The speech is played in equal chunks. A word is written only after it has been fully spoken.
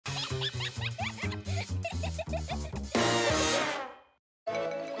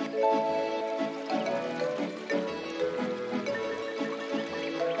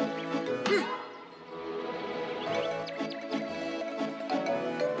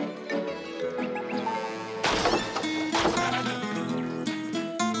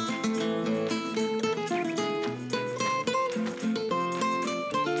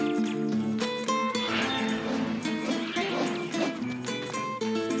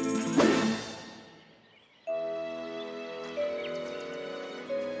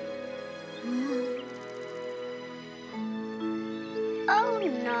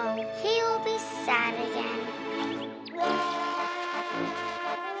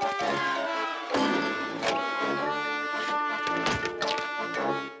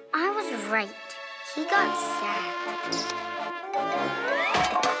he got sacked.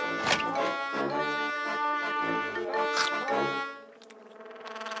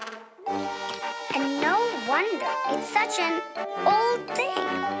 And no wonder, it's such an old thing.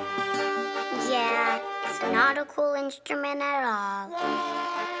 Yeah, it's not a cool instrument at all.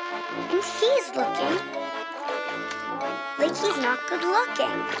 And he's looking like he's not good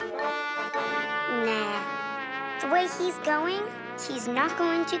looking. Nah, the way he's going, he's not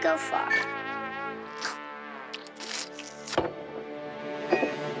going to go far.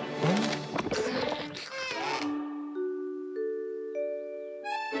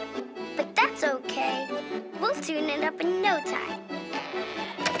 But that's okay. We'll tune it up in no time.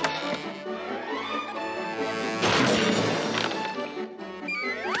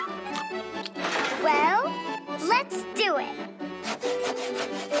 Well, let's do it.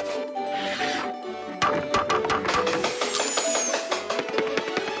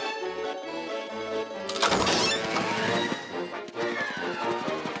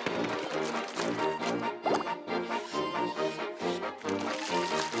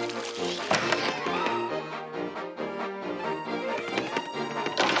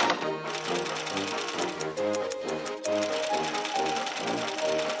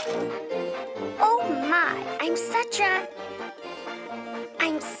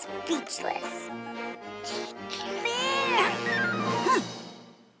 I'm speechless. There!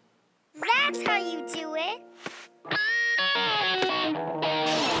 That's how you do it.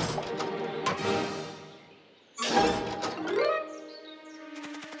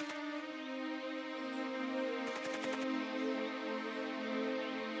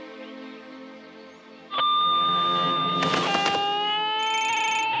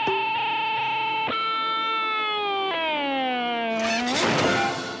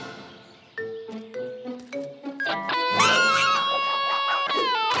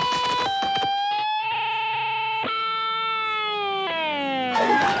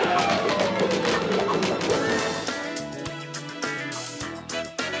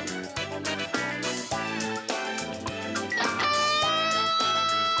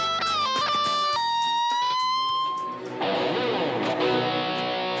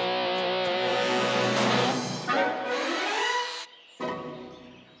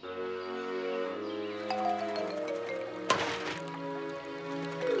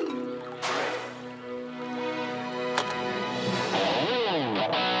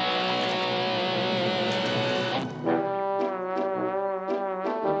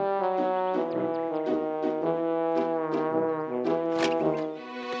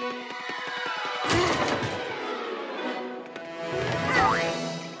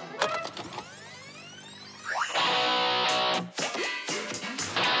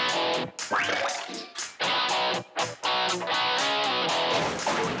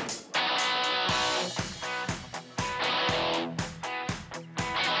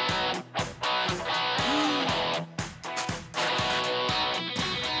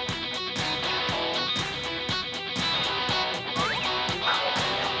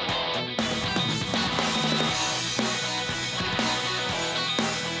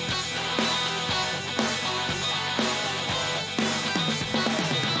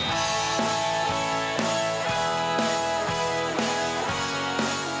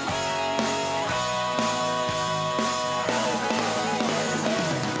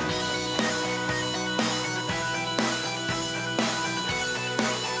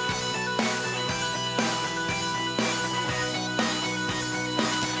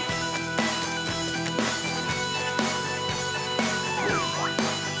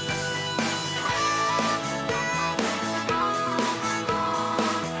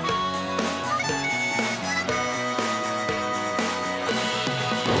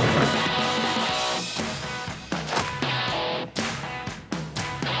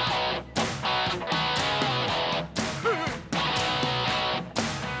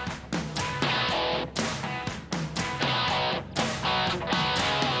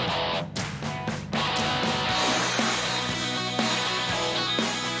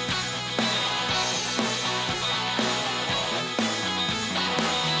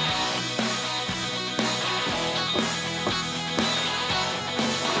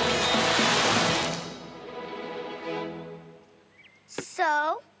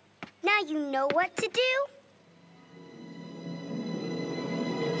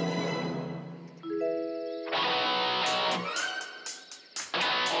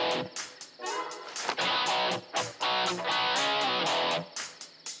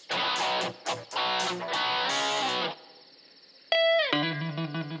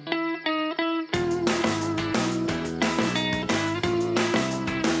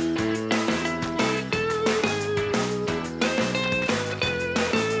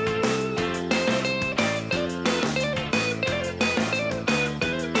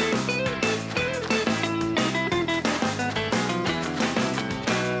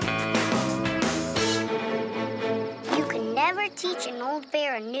 old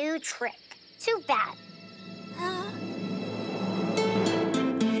bear a new trick. Too bad.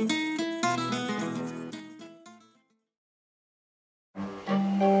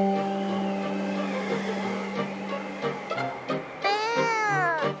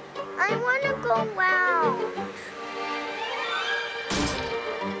 Bear, I want to go out.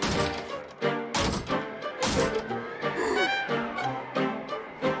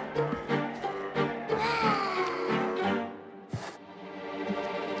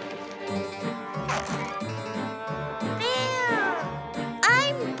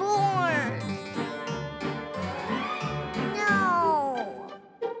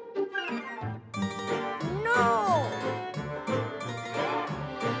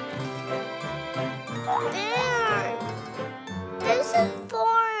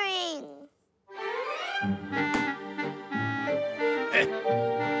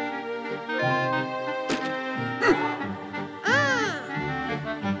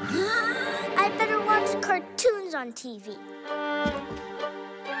 I better watch cartoons on TV.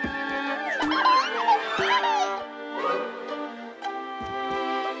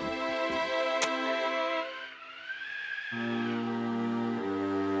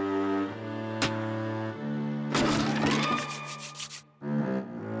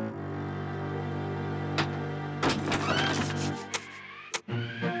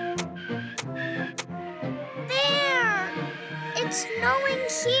 It's snowing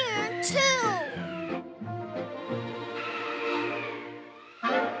here, too.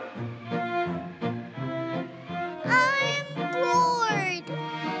 I'm bored.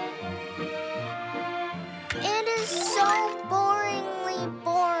 It is so boringly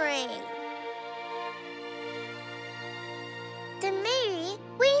boring. Then maybe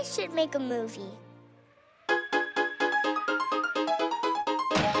we should make a movie.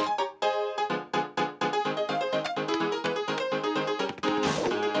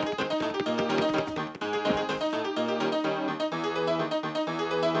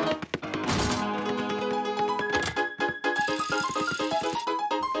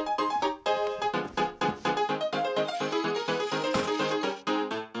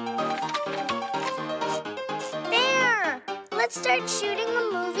 Let's start shooting a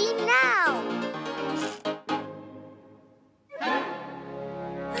movie now.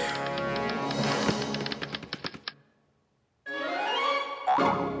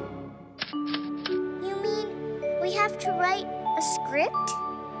 You mean we have to write a script?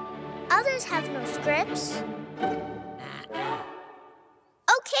 Others have no scripts.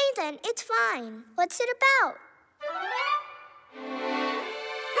 Okay then, it's fine. What's it about?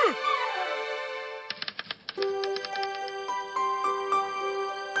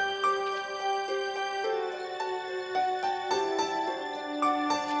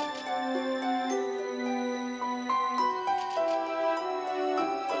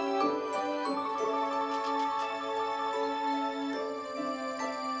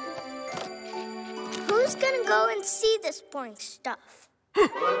 Who's gonna go and see this boring stuff?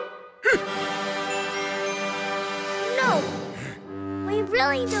 No! We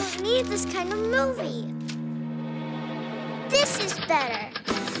really don't need this kind of movie. This is better.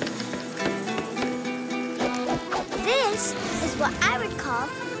 This is what I would call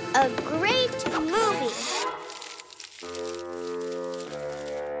a great movie.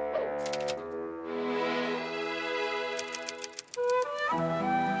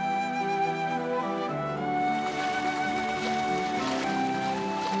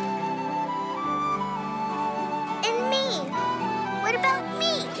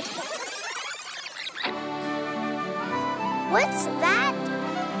 What's that?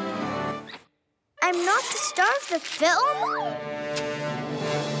 I'm not the star of the film?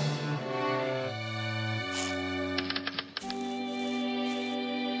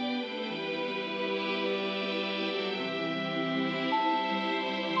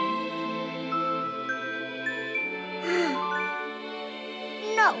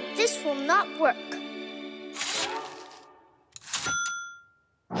 No, this will not work.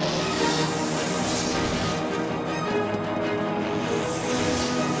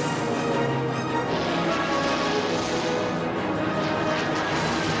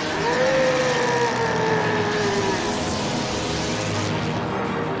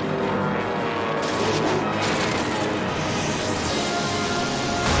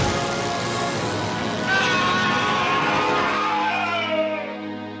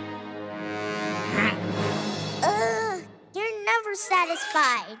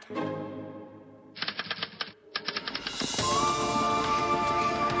 Satisfied.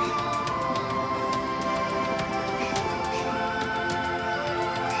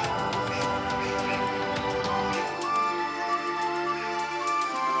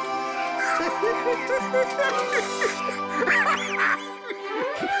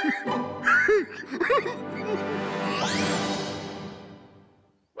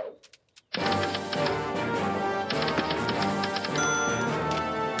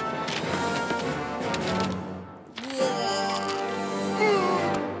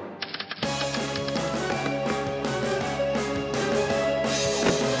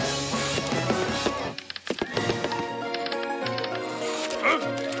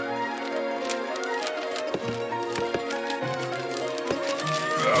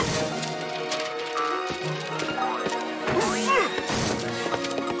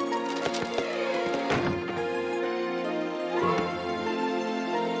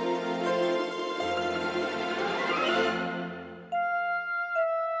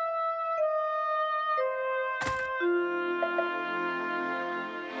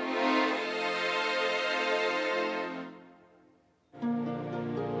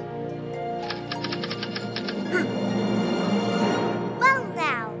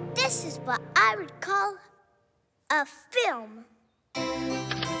 What I would call a film.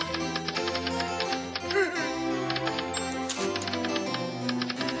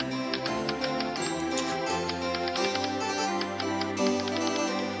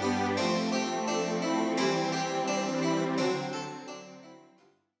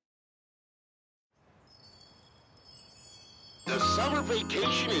 The summer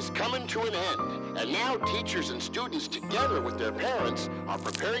vacation is coming to an end, and now teachers and students, together with their parents, are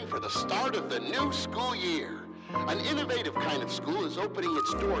preparing for the start of the new school year. An innovative kind of school is opening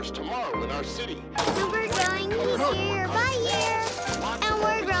its doors tomorrow in our city. And we're growing each year by year. And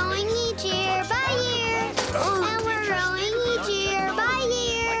we're growing each year by year. And we're growing each year by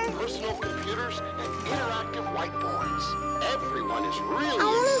year. Like personal computers and interactive whiteboards. Everyone is really I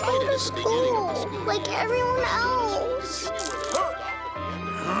want to excited go to at the beginning of the school, school like year. everyone else.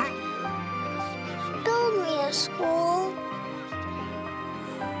 Build me a school.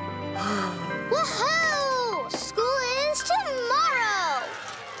 Woohoo! School is tomorrow!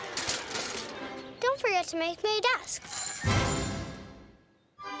 Don't forget to make my desk.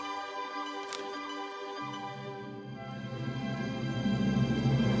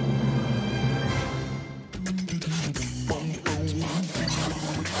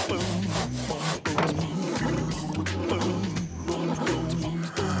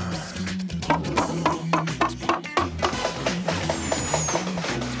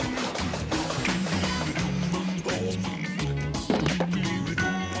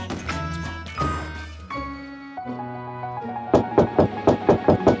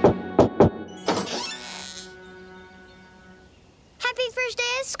 Happy first day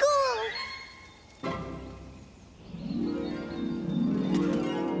of school!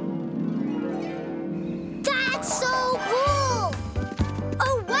 That's so cool!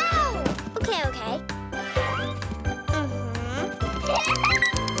 Oh, wow! Okay, okay.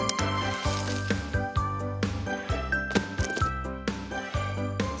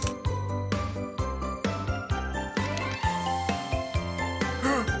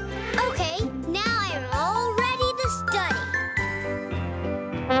 Okay, now I'm all ready to study.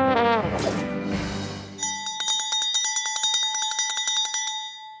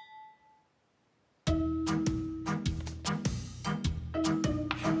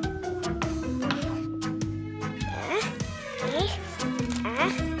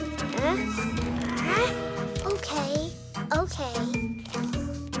 Okay, okay.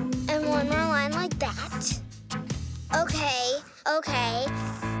 And one more line like that. Okay, okay.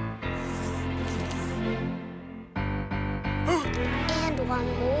 And one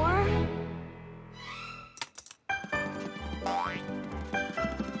more.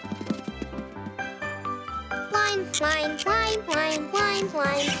 Line, line, line, line, line,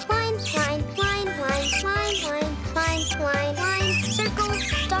 line, line, line, line, line, line, line, line, line, line, circle,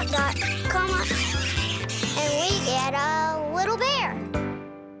 dot, dot, comma, and we get a little bear.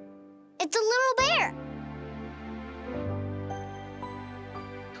 It's a little bear.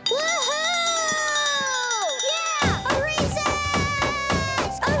 Woohoo! Yeah! A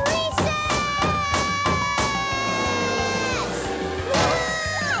recess! A recess!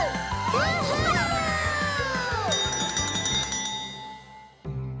 Woohoo! Woohoo!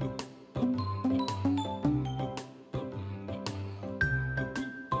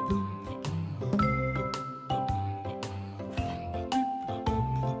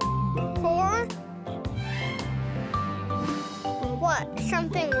 Four? What?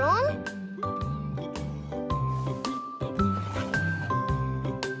 Something wrong?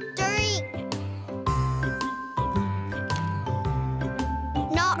 Three.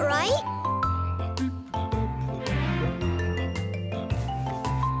 Not right?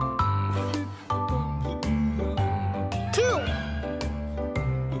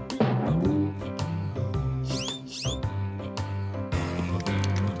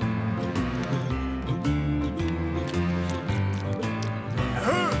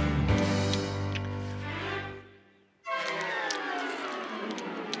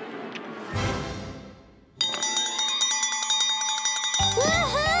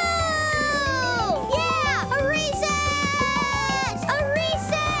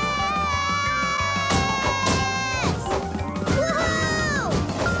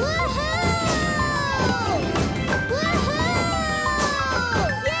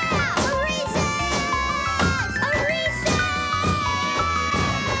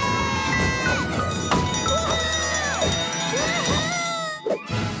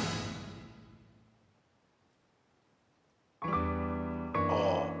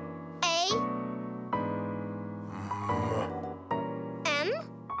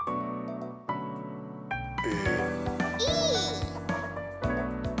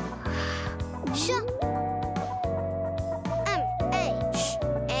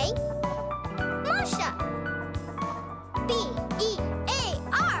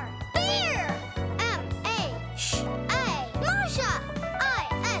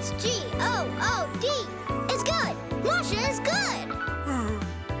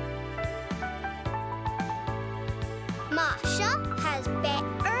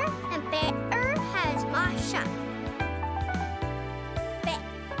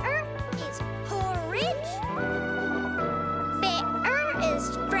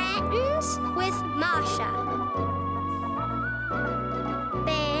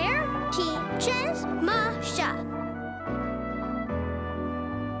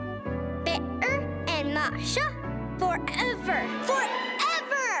 Masha, forever.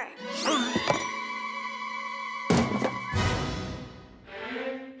 Forever!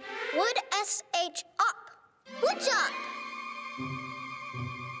 Wood SH up. What's up?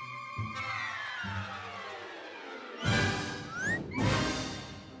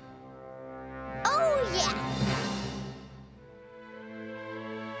 Oh, yeah.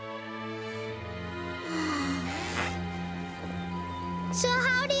 So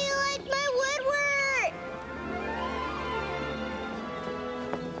how do you like my woodwork?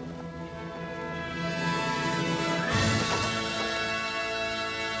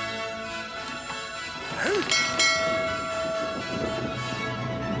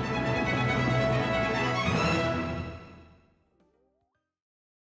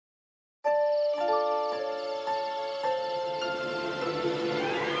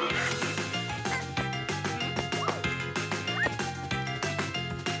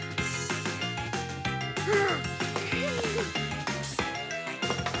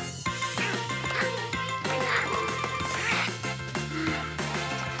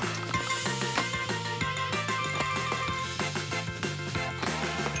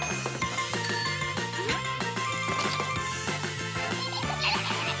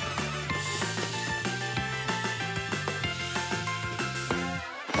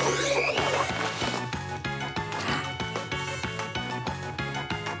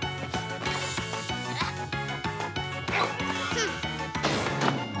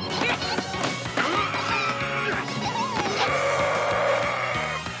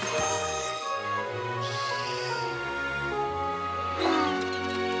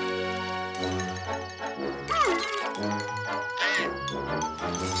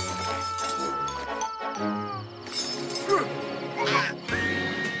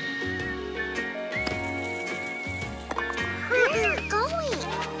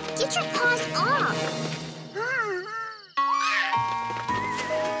 Get your paws off.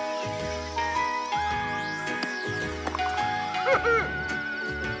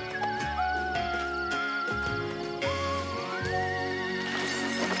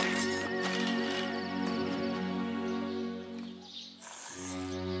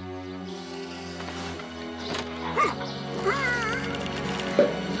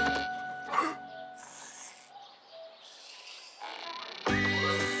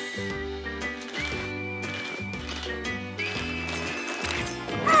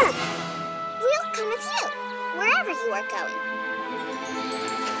 Wherever you are going.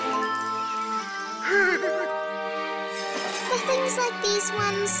 The things like these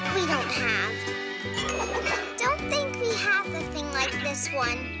ones we don't have. Don't think we have the thing like this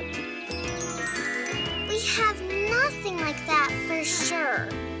one. We have nothing like that for sure.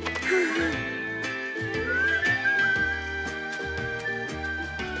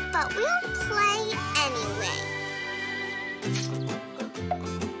 But we'll play anyway.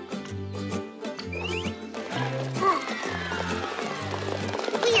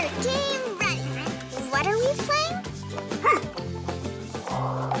 Game ready. What are we playing?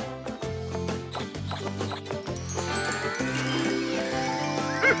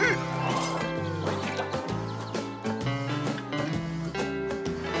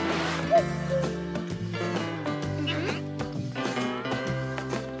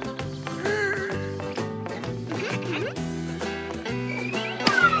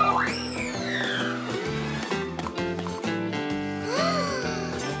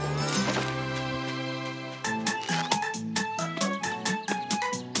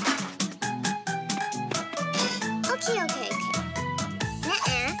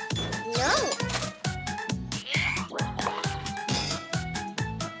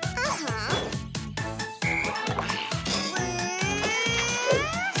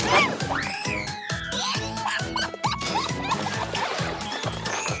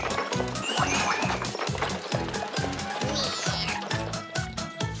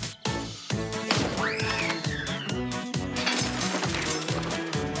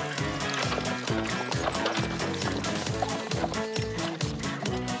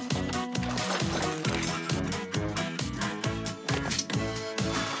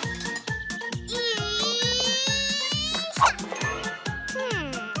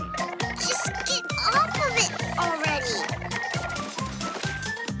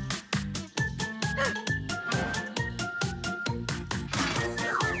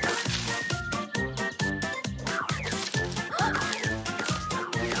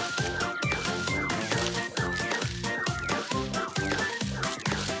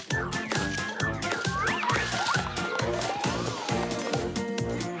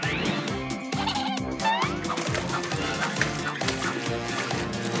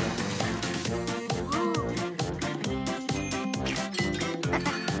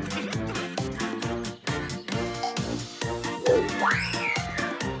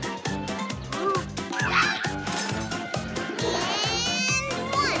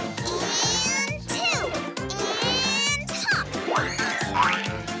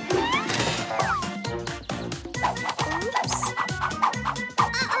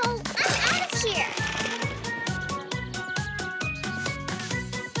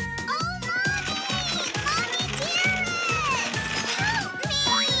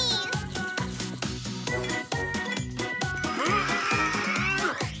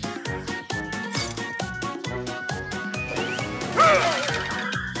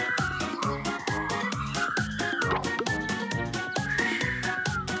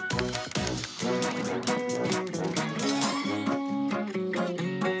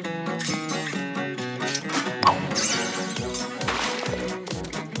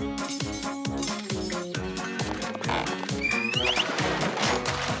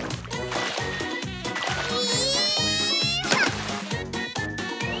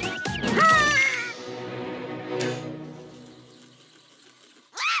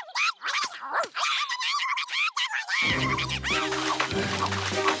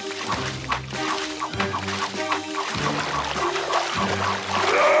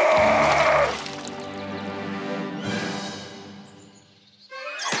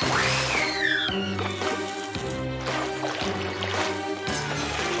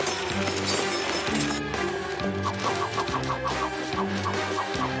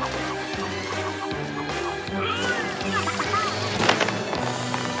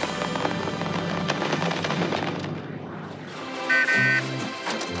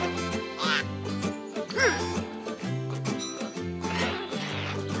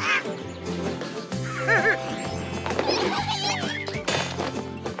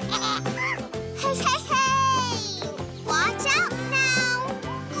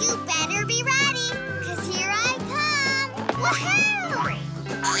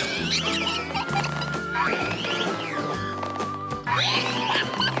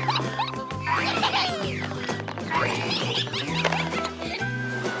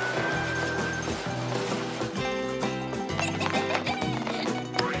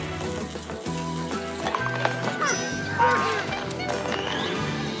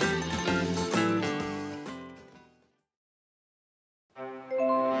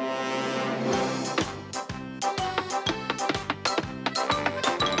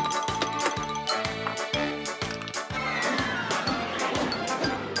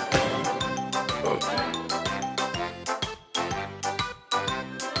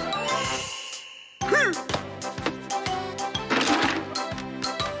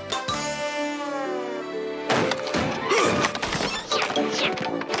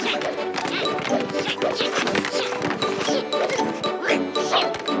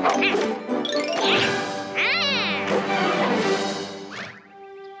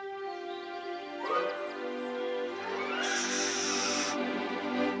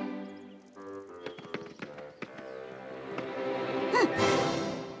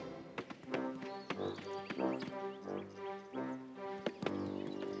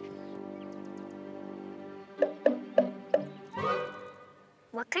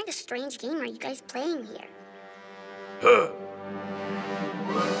 What kind of strange game are you guys playing here?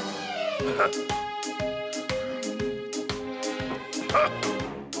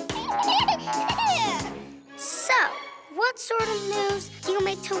 So, what sort of moves do you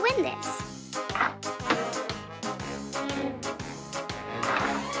make to win this?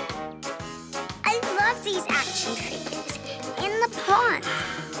 I love these action figures and the pawns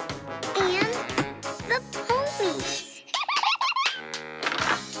and the ponies.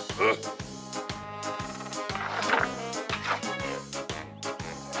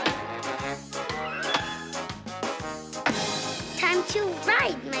 Time to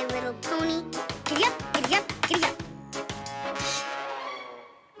ride, my little pony. Giddy up, giddy up, giddy up.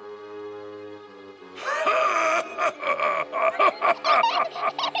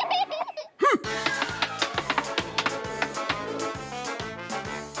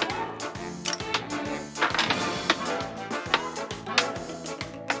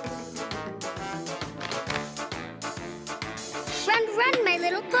 Run, run, my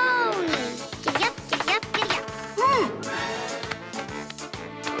little pony. Giddy up, giddy up, giddy up.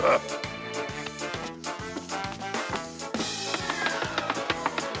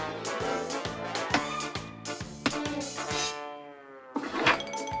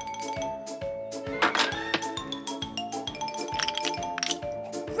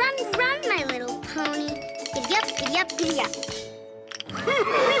 Run, run, my little pony. Giddy up, giddy up, giddy up.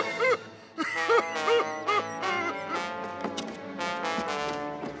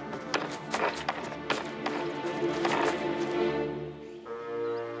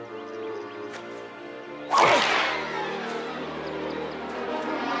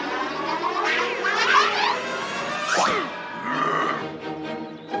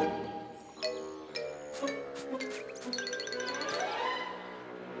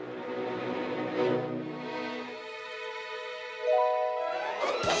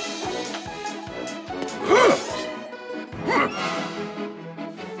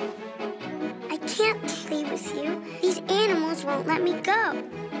 I can't play with you. These animals won't let me go.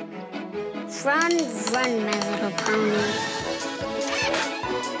 Run, run, my little pony.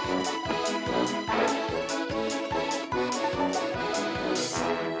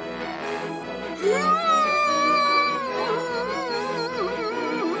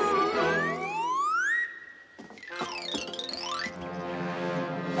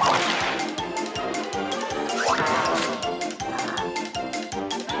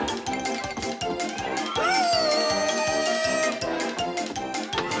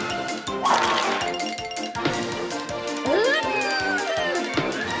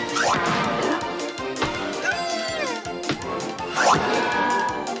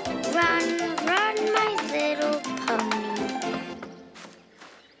 Run, run, my little pony.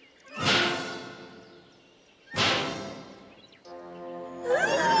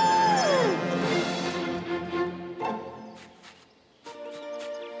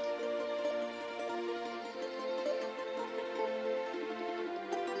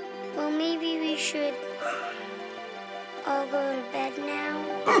 Well, maybe we should all go to bed now.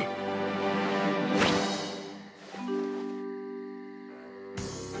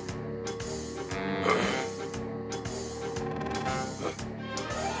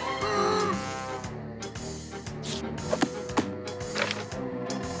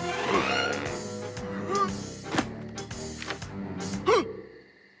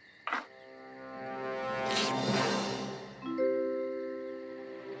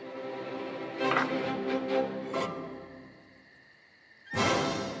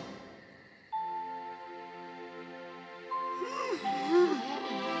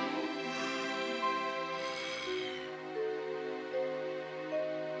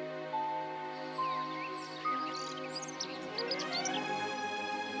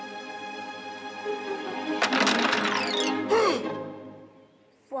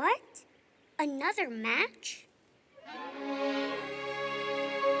 What? Another match?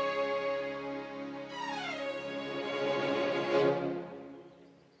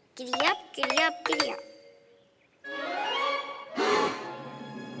 Giddy up, giddy up, giddy up.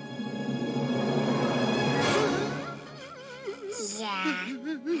 Yeah,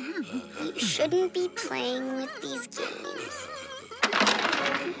 you shouldn't be playing with these games.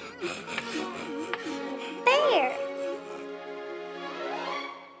 Bear!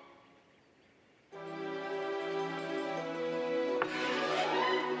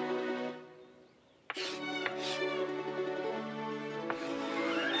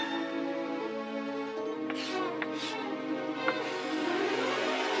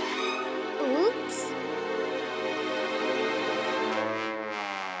 Oops.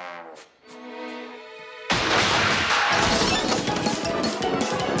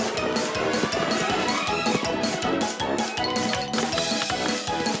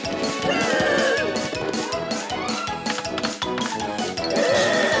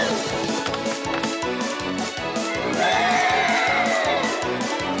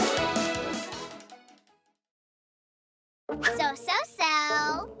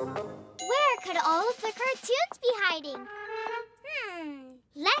 So. Where could all of the cartoons be hiding?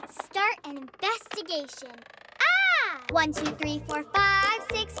 Let's start an investigation. 1, 2, 3, 4, 5,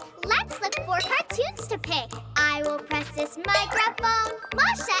 6. Let's look for cartoons to pick. I will press this microphone.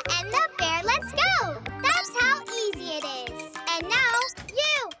 Masha